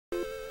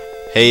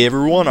Hey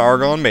everyone,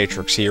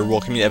 ArgonMatrix here,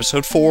 welcome to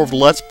episode 4 of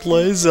Let's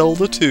Play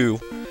Zelda 2.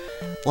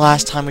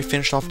 Last time we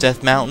finished off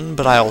Death Mountain,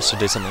 but I also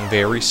did something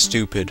very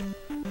stupid.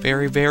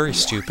 Very, very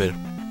stupid.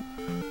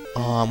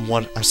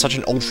 I'm such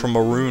an ultra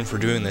maroon for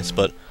doing this,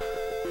 but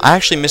I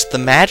actually missed the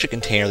magic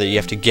container that you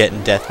have to get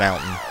in Death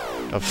Mountain.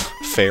 Oh,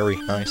 very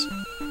nice.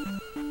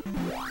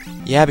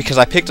 Yeah, because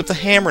I picked up the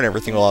hammer and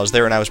everything while I was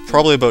there, and I was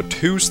probably about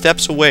 2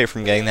 steps away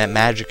from getting that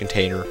magic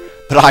container.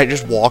 But I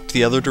just walked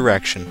the other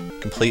direction,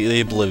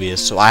 completely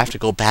oblivious, so I have to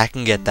go back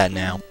and get that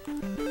now.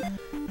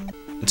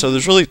 And so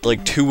there's really,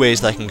 like, 2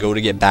 ways that I can go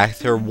to get back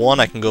there. One,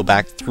 I can go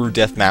back through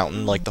Death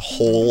Mountain, like the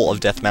whole of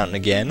Death Mountain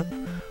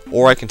again.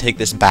 Or I can take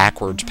this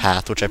backwards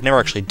path, which I've never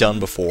actually done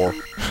before.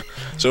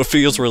 So it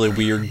feels really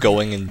weird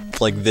going in,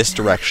 like, this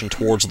direction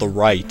towards the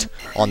right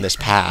on this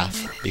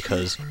path,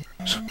 because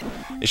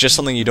it's just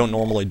something you don't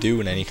normally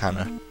do in any kind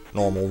of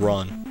normal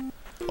run.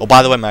 Oh,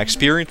 by the way, my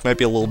experience might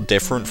be a little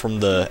different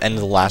from the end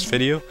of the last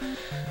video.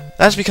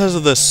 That's because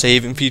of the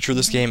saving feature of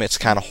this game. It's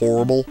kind of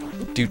horrible.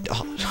 Dude,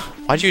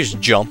 why'd you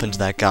just jump into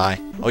that guy?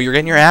 Oh, you're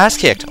getting your ass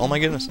kicked. Oh my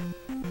goodness.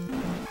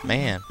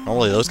 Man,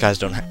 normally those guys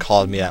don't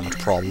cause me that much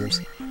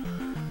problems.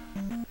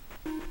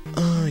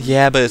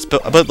 Yeah,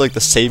 but like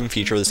the saving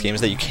feature of this game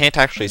is that you can't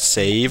actually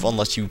save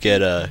unless you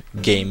get a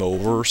game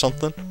over or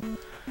something.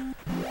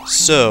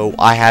 So,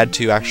 I had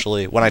to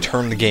actually, when I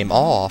turned the game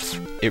off,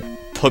 it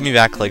put me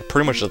back, like,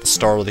 pretty much at the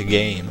start of the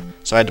game.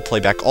 So I had to play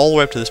back all the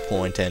way up to this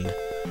point, and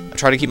I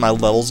try to keep my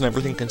levels and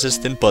everything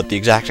consistent, but the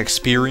exact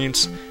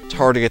experience, it's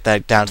hard to get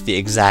that down to the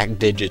exact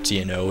digits,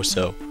 you know,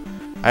 so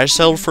I just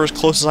settled for as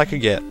close as I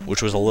could get,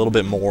 which was a little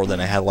bit more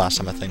than I had last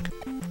time, I think.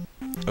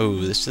 Oh,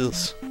 this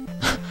is...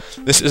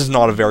 this is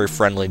not a very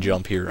friendly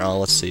jump here.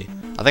 Let's see.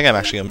 I think I'm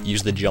actually going to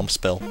use the jump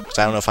spell, because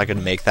I don't know if I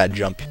could make that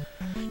jump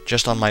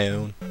just on my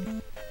own.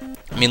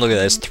 I mean, look at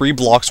that, it's 3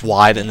 blocks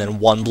wide and then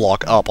 1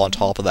 block up on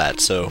top of that,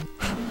 so...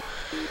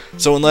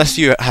 So unless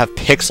you have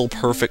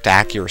pixel-perfect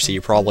accuracy,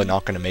 you're probably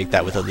not going to make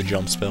that without the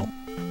jump spell.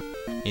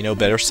 You know,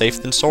 better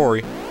safe than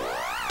sorry.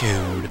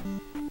 Dude.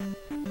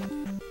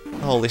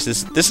 Oh, this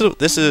is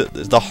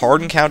the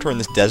hard encounter in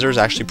this desert is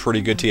actually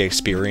pretty good to get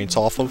experience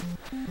off of.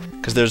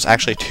 Because there's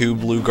actually 2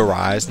 blue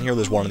Garais in here,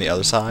 there's one on the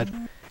other side.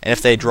 And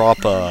if they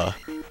drop a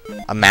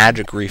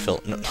magic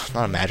refill, no,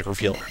 not a magic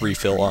refill,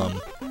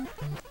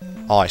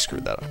 oh, I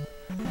screwed that up.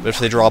 But if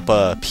they drop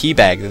a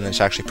P-bag, then it's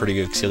actually pretty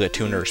good, because you'll get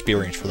 200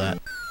 experience for that.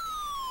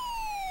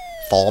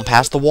 Falling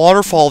past the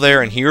waterfall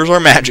there, and here's our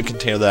magic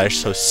container that I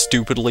so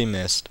stupidly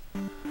missed.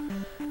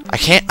 I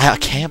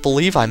can't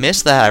believe I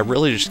missed that. I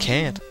really just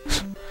can't.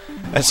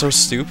 That's so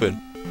stupid.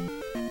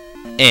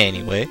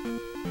 Anyway.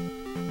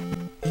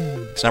 So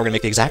now we're gonna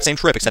make the exact same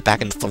trip, except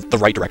back in the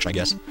right direction, I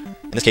guess.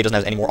 And this cave doesn't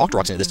have any more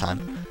Octoroks in it this time.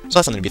 So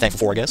that's something to be thankful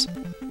for, I guess.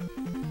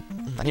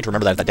 I need to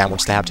remember that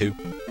downward stab, too.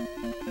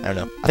 I don't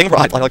know. I think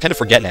I kind of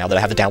forget now that I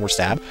have the downward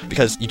stab,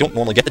 because you don't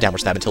normally get the downward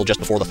stab until just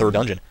before the 3rd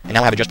dungeon. And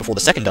now I have it just before the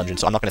 2nd dungeon,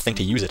 so I'm not going to think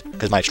to use it,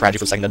 because my strategy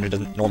for the 2nd dungeon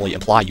doesn't normally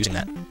imply using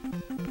that.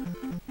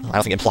 I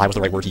don't think imply was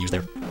the right word to use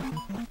there.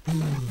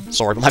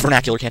 Sorry, but my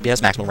vernacular can't be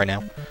as maximum right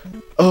now.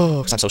 Oh,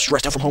 because I'm so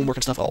stressed out from homework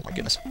and stuff. Oh my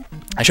goodness.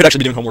 I should actually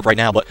be doing homework right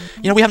now, but,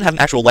 you know, we haven't had an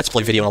actual Let's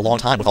Play video in a long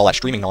time with all that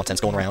streaming nonsense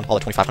going around, all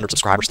the 2,500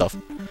 subscriber stuff.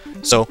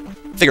 So,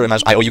 figure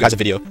I owe you guys a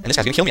video, and this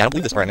guy's gonna kill me, I don't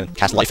believe this. Alright, I'm gonna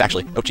cast life,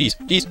 actually. Oh,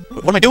 jeez,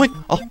 what am I doing?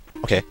 Oh,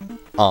 okay.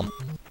 Gotta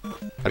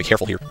be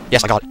careful here.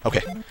 Yes, I got it.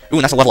 Okay. Ooh,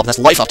 and that's a level up. That's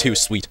life up, too.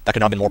 Sweet. That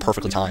could not have been more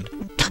perfectly timed.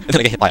 And then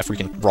I get hit by a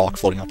freaking rock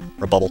floating up.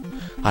 Or a bubble.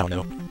 I don't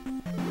know.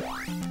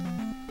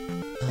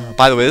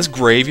 By the way, this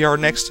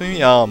graveyard next to me,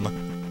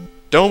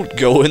 don't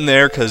go in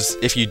there, because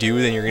if you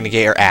do, then you're gonna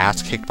get your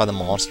ass kicked by the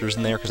monsters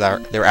in there,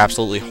 because they're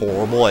absolutely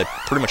horrible at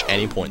pretty much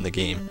any point in the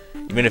game.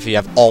 Even if you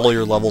have all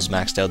your levels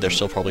maxed out, they're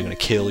still probably gonna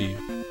kill you.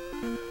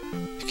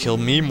 They killed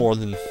me more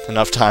than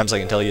enough times, I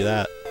can tell you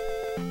that.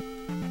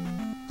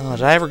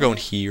 Did I ever go in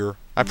here?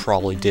 I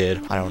probably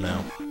did. I don't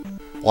know.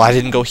 Well, I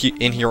didn't go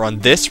in here on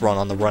this run.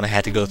 On the run I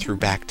had to go through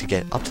back to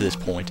get up to this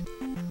point.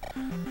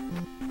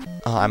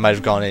 I might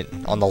have gone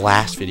in on the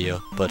last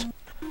video, but...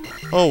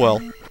 oh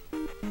well.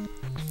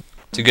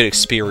 It's a good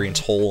experience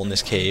hole in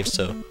this cave,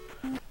 so...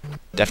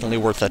 definitely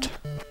worth it.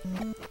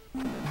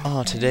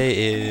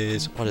 Today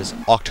is... what is...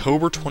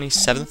 October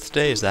 27th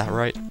today? Is that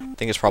right? I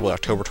think it's probably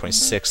October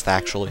 26th,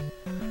 actually.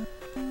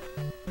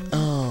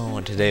 Oh,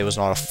 and today was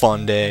not a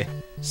fun day.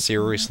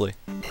 Seriously.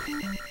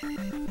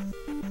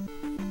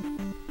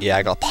 Yeah,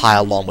 I got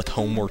piled on with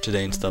homework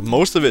today and stuff.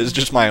 Most of it is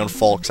just my own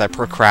fault, because I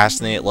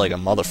procrastinate like a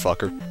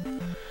motherfucker.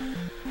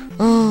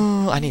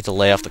 Oh, I need to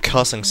lay off the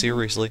cussing,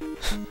 seriously.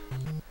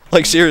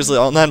 Like, seriously,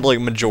 on that, like,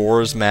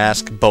 Majora's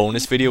Mask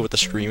bonus video with the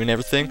stream and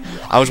everything,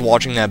 I was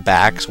watching that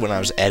back when I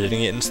was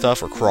editing it and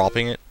stuff, or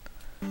cropping it.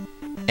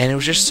 And it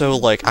was just so,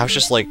 like, I was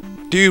just like,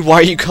 dude, why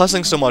are you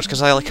cussing so much?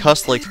 Because I, like,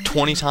 cussed, like,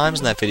 20 times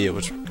in that video. It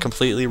was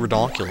completely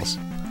ridiculous.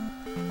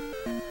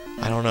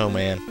 I don't know,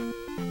 man.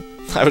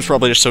 I was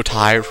probably just so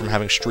tired from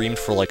having streamed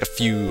for, like,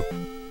 or,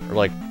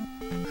 like,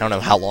 I don't know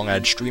how long I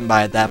had streamed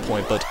by at that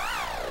point, but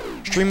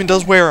streaming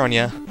does wear on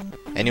you.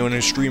 Anyone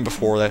who's streamed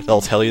before that,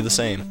 they'll tell you the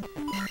same.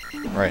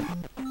 Right.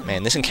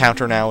 Man, this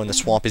encounter now in the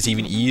swamp is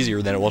even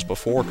easier than it was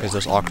before because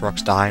those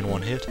Octoroks die in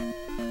one hit.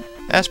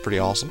 That's pretty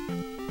awesome.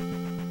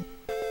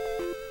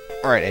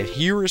 Alright, and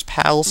here is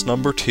palace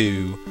number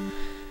 2.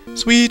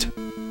 Sweet!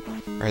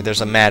 Alright,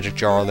 there's a magic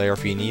jar there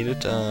if you need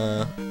it.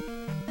 I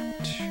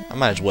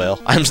might as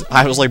well. I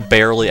was like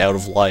barely out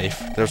of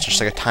life. There's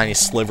just like a tiny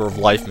sliver of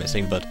life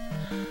missing, but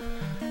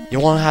you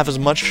want to have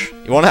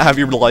you want to have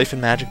your life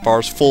and magic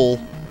bars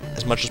full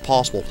as much as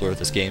possible throughout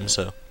this game,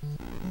 so.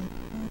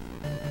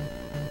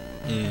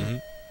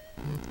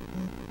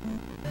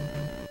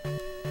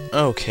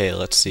 Okay,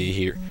 let's see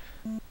here.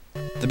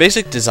 The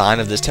basic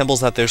design of this temple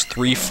is that there's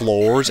 3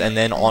 floors, and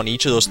then on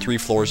each of those 3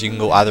 floors you can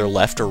go either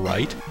left or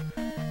right.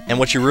 And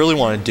what you really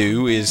want to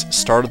do is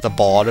start at the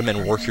bottom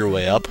and work your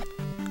way up.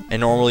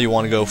 And normally you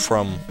want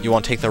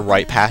to take the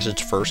right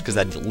passage first, because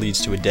that leads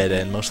to a dead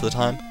end most of the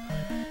time.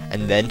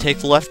 And then take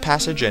the left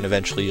passage, and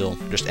eventually you'll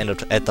just end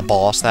up at the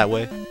boss that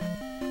way.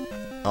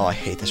 Oh, I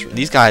hate this room.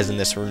 These guys in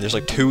this room, there's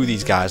like 2 of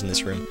these guys in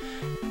this room.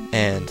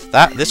 And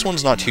this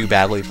one's not too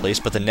badly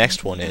placed, but the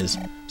next one is.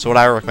 So what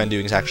I recommend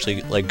doing is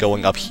actually like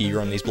going up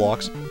here on these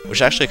blocks, which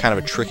is actually kind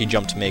of a tricky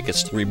jump to make.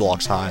 It's 3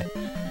 blocks high.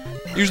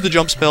 Use the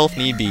jump spell if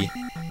need be.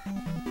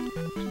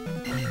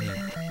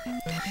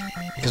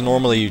 Because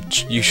normally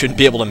you shouldn't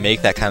be able to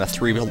make that kind of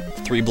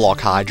 3 block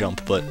high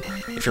jump, but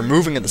if you're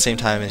moving at the same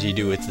time as you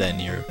do it, then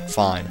you're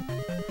fine.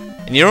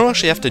 And you don't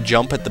actually have to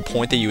jump at the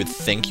point that you would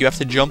think you have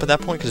to jump at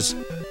that point, because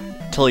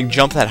to like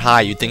jump that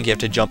high, you'd think you have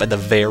to jump at the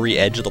very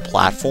edge of the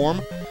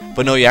platform.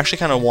 But no, you actually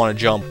kind of want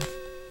to jump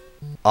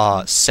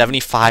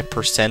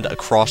 75%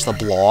 across the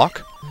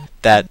block,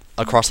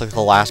 across like the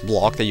last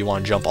block that you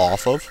want to jump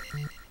off of.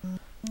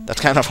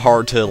 That's kind of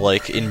hard to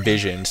like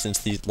envision, since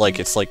these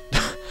it's like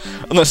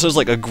unless there's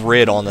like a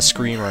grid on the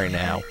screen right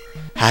now.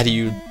 How do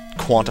you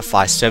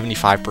quantify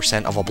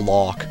 75% of a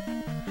block?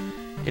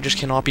 It just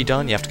cannot be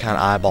done. You have to kind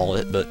of eyeball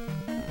it, but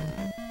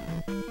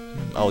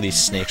oh,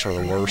 these snakes are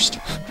the worst.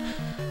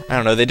 I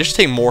don't know, they just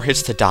take more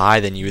hits to die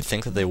than you would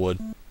think that they would.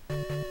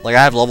 Like,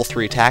 I have level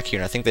 3 attack here,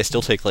 and I think they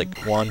still take,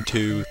 like, 1,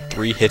 2,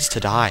 3 hits to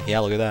die. Yeah,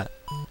 look at that.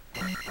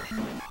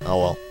 Oh,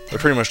 well. They're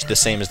pretty much the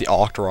same as the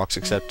Octoroks,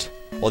 except...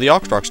 Well, the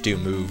Octoroks do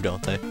move,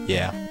 don't they?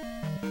 Yeah.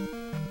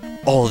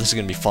 Oh, this is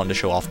gonna be fun to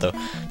show off, though.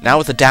 Now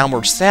with the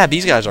downward stab,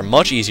 these guys are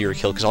much easier to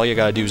kill, because all you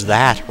gotta do is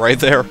that, right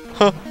there.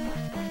 Huh.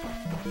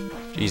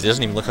 Jeez, it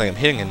doesn't even look like I'm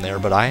hitting him there,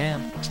 but I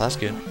am. So that's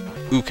good.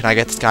 Ooh, can I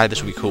get this guy?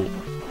 This would be cool.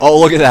 Oh,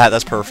 look at that.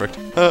 That's perfect.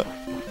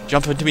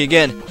 Jump into me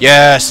again.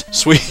 Yes!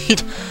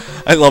 Sweet!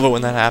 I love it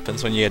when that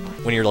happens, when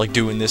you're like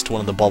doing this to one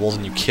of the bubbles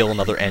and you kill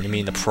another enemy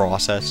in the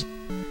process.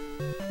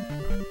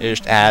 It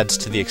just adds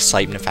to the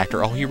excitement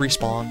factor. Oh, he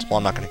respawns. Well,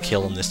 I'm not going to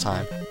kill him this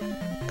time.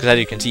 Because as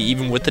you can see,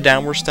 even with the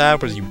downward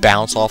stab, as you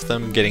bounce off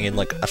them, getting in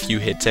like a few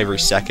hits every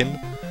second,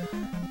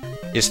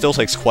 it still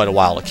takes quite a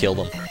while to kill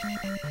them.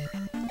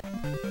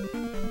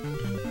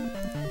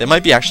 They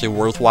might be actually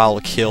worthwhile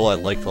to kill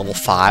at like level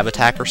 5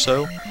 attack or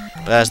so,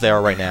 but as they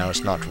are right now,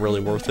 it's not really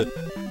worth it.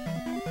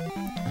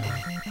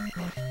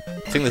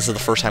 I think this is the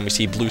first time we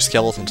see blue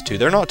skeletons too.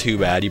 They're not too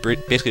bad. You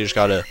basically just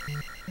gotta...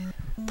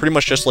 Pretty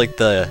much just like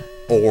the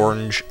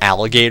orange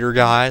alligator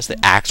guys, the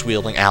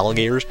axe-wielding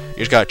alligators. You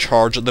just gotta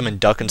charge at them and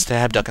duck and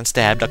stab, duck and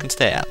stab, duck and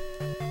stab.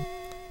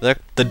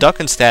 The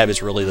duck and stab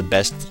is really the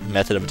best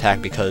method of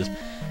attack because,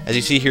 as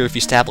you see here, if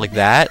you stab like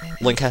that,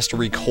 Link has to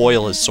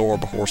recoil his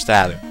sword before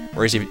stabbing.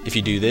 Whereas if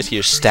you do this, he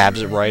just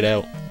stabs it right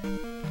out.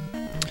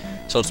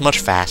 So it's much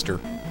faster.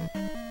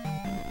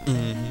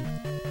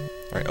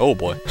 Alright, oh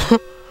boy.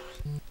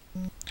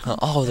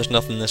 Oh, there's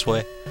nothing this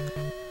way.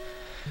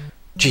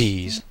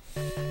 Jeez.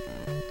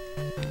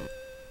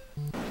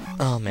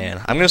 Oh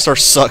man, I'm gonna start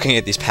sucking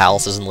at these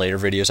palaces in later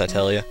videos, I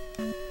tell you.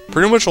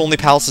 Pretty much only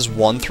palaces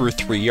 1 through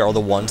 3 are the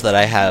ones that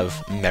I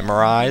have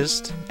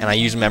memorized, and I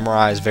use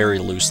memorize very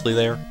loosely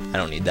there. I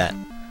don't need that.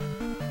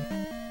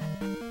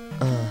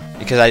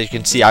 Because as you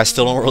can see, I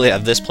still don't really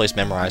have this place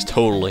memorized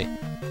totally.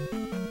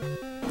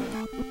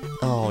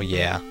 Oh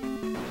yeah.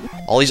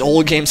 All these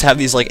old games have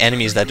these like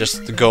enemies that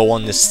just go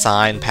on this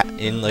sign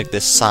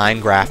this sign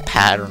graph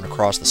pattern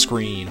across the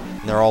screen,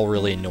 and they're all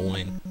really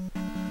annoying.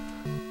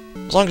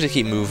 As long as you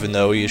keep moving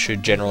though, you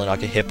should generally not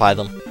get hit by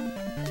them.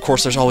 Of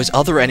course, there's always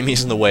other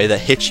enemies in the way that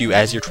hit you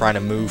as you're trying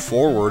to move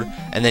forward,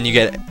 and then you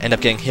end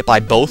up getting hit by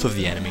both of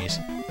the enemies.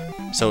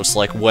 So it's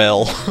like,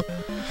 well,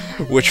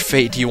 which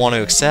fate do you want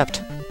to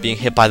accept? Being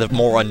hit by the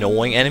more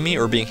annoying enemy,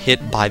 or being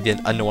hit by the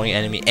annoying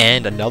enemy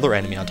and another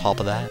enemy on top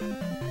of that?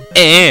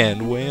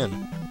 And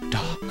win.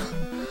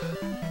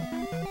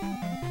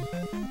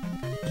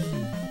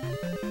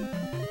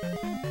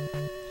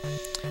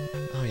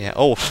 Oh yeah.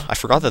 Oh, I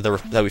forgot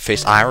that we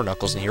faced Iron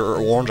Knuckles in here, or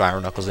Orange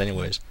Iron Knuckles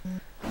anyways.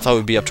 I thought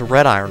we'd be up to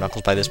Red Iron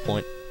Knuckles by this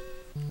point.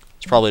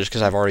 It's probably just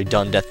because I've already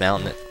done Death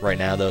Mountain right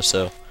now, though,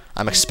 so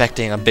I'm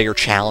expecting a bigger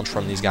challenge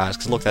from these guys.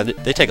 Because look,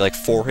 they take like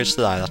 4 hits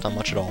to die. That's not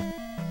much at all.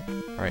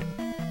 Alright.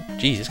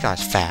 Jeez, this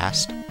guy's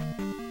fast.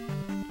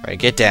 Alright,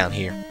 get down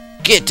here.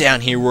 Get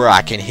down here where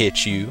I can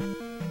hit you.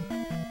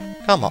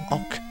 Come on.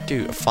 Oh,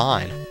 dude,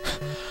 fine.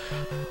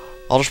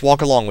 I'll just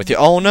walk along with you.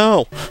 Oh,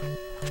 no!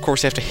 Of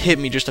course, they have to hit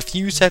me just a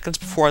few seconds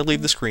before I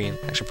leave the screen.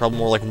 Actually, probably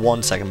more like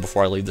 1 second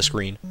before I leave the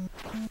screen.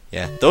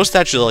 Yeah, those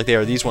statues are like they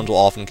are. These ones will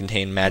often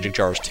contain magic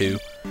jars too.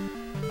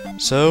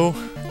 So,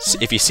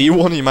 if you see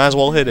one, you might as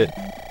well hit it.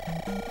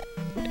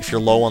 If you're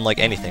low on like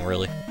anything,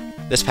 really.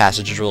 This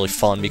passage is really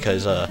fun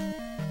because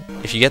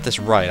if you get this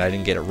right, I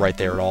didn't get it right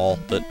there at all,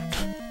 but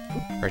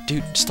right,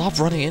 dude, stop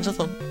running into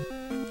them.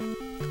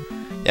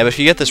 Yeah, but if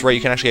you get this right,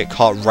 you can actually get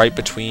caught right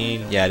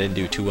between. Yeah, I didn't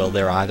do too well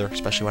there either,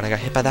 especially when I got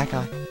hit by that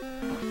guy.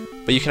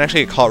 But you can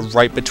actually get caught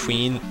right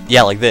between.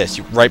 Yeah, like this,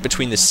 right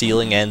between the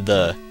ceiling and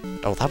the.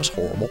 Oh, that was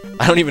horrible.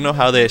 I don't even know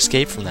how they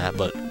escaped from that,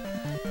 but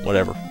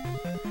whatever.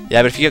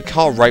 Yeah, but if you get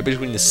caught right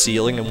between the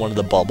ceiling and one of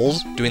the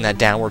bubbles, doing that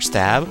downward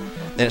stab,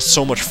 then it's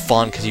so much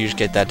fun because you just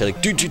get that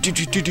like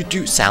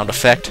do sound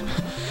effect,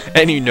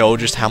 and you know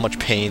just how much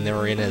pain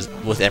they're in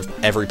with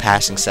every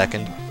passing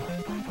second.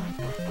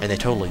 And they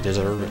totally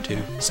deserve it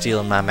too,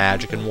 stealing my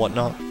magic and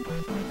whatnot.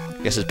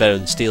 I guess it's better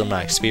than stealing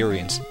my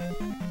experience.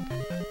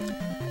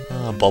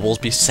 Bubbles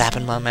be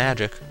sapping my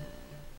magic.